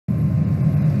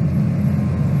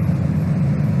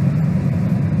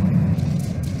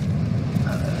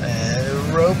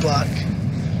buck.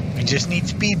 We just need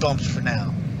speed bumps for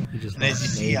now. And as you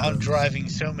see, I'm Abrams. driving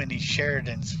so many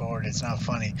Sheridans forward, it's not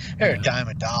funny. They're a dime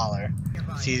a dollar.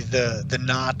 See the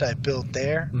knot I built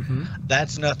there?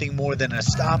 That's nothing more than a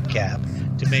stopgap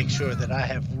to make sure that I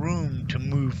have room to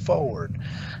move forward.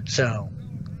 So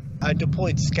I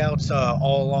deployed scouts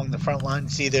all along the front line.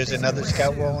 See, there's another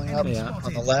scout rolling up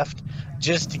on the left,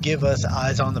 just to give us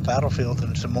eyes on the battlefield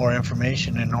and some more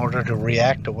information in order to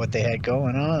react to what they had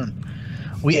going on.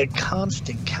 We had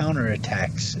constant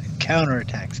counterattacks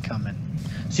coming.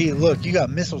 See, look, you got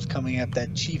missiles coming at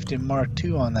that Chieftain Mark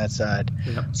II on that side.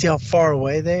 See how far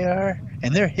away they are?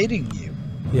 And they're hitting you.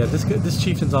 Yeah, this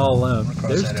Chieftain's all alone.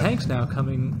 There's tanks now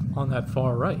coming on that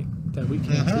far right that we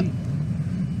can't see.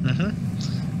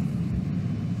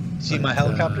 See my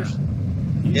helicopters?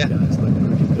 These guys look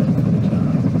pretty good for the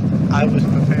job. I was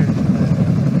prepared for that,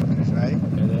 right?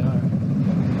 There they are.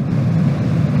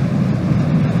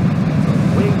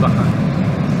 Way behind.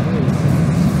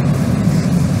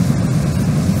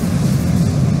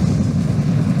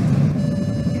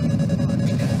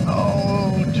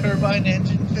 Oh, turbine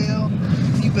engine fail.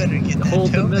 You better get that.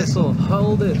 Hold the missile.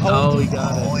 Hold it. Oh, he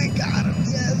got it. Oh, he got him.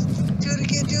 Yes. Do it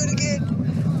again. Do it again.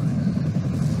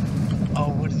 Oh,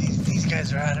 what are these? These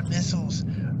guys are out of missiles.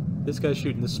 This guy's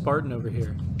shooting the Spartan over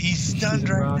here. He's stunned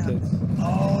right now.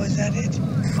 Oh, is that it?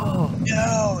 Oh.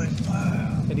 No.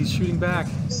 And he's shooting back.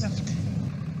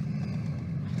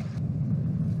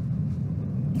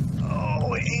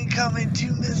 Oh, incoming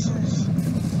 2 missiles.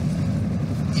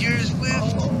 Yours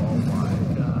whiffed. Oh my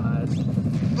god.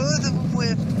 Both of them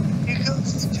whiffed. Here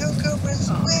comes the 2 Cobras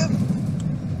whiff.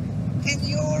 And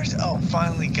yours. Oh,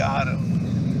 finally got him.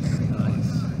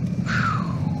 Nice.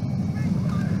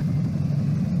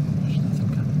 There's nothing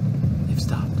coming. They've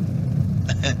stopped.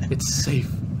 It's safe.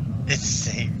 It's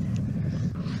safe.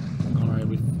 Alright,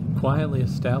 we've quietly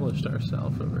established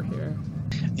ourselves over here.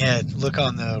 Yeah, look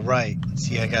on the right.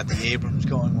 See, I got the Abrams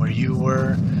going where you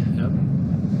were. Yep.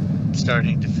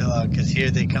 Starting to fill out, because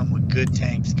here they come with good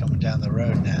tanks coming down the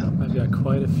road now. I've got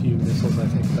quite a few missiles I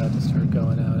think about to start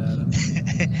going out at them.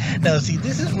 Now see,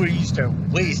 this is where you start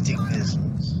wasting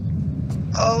missiles.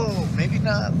 Oh, maybe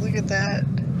not. Look at that.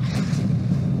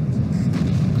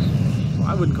 Well,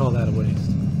 I wouldn't call that a waste.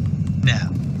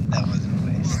 No, that wasn't a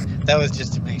waste. That was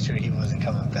just to make sure he wasn't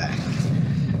coming back.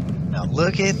 Now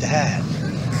look at that.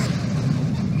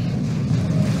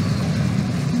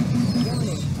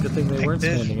 Good thing they weren't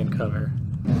standing in cover.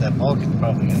 That Vulcan's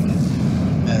probably gonna get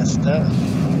messed up.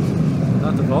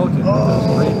 Not the Vulcan, but those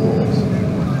Raiders.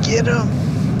 Get him!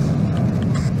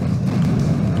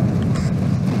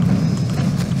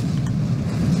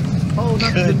 Oh,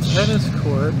 not the tennis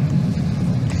court.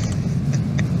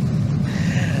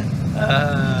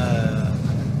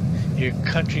 Your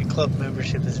country club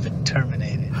membership has been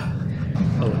terminated.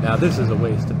 Oh, now this is a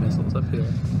waste of missiles up here.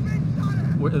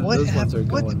 Those ones are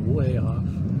going way off.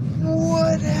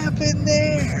 What happened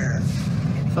there?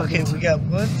 Okay, we got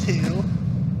 1, 2,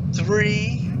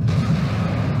 3.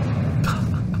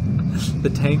 The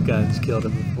tank guns killed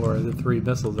him before the 3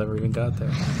 missiles ever even got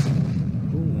there.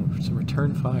 Ooh, some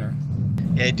return fire.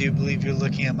 Yeah, I do believe you're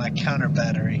looking at my counter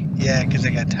battery. Yeah, because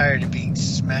I got tired of being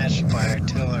smashed by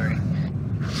artillery.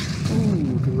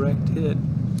 Ooh, direct hit.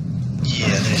 Yeah,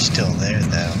 they're still there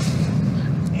though.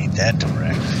 Ain't that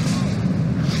direct.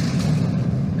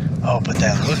 Oh, but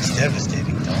that looks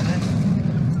devastating, don't it?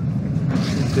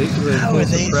 How are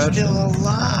they still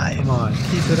alive? Come on,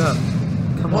 keep it up.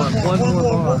 Come on, one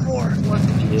more.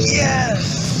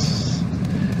 Yes!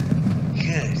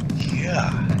 Good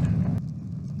God.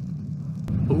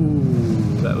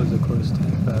 Ooh, that was a close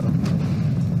tank battle.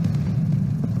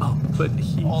 Oh, but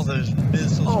he... All those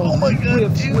missiles. Oh my God,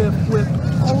 whip.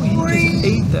 Oh, he just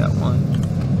ate that one.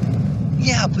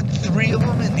 Yeah, but 3 of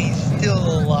them and he's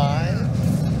still alive.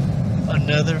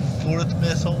 Another 4th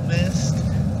missile missed.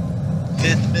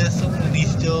 5th missile and he's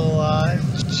still alive.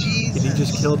 Jesus. And he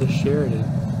just killed a Sheridan.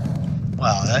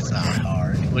 Wow, that's not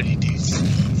hard. What do you do,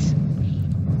 sneeze?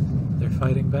 They're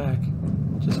fighting back.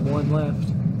 Just 1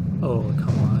 left. Oh,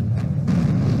 come on.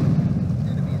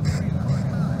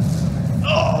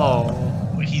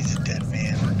 Oh, he's a dead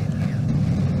man.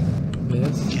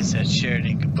 Miss. Kiss that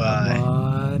Sheridan goodbye. Come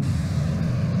on.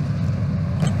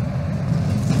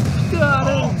 Got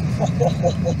him!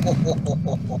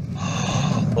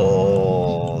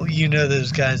 Oh, you know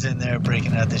those guys in there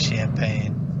breaking out the champagne.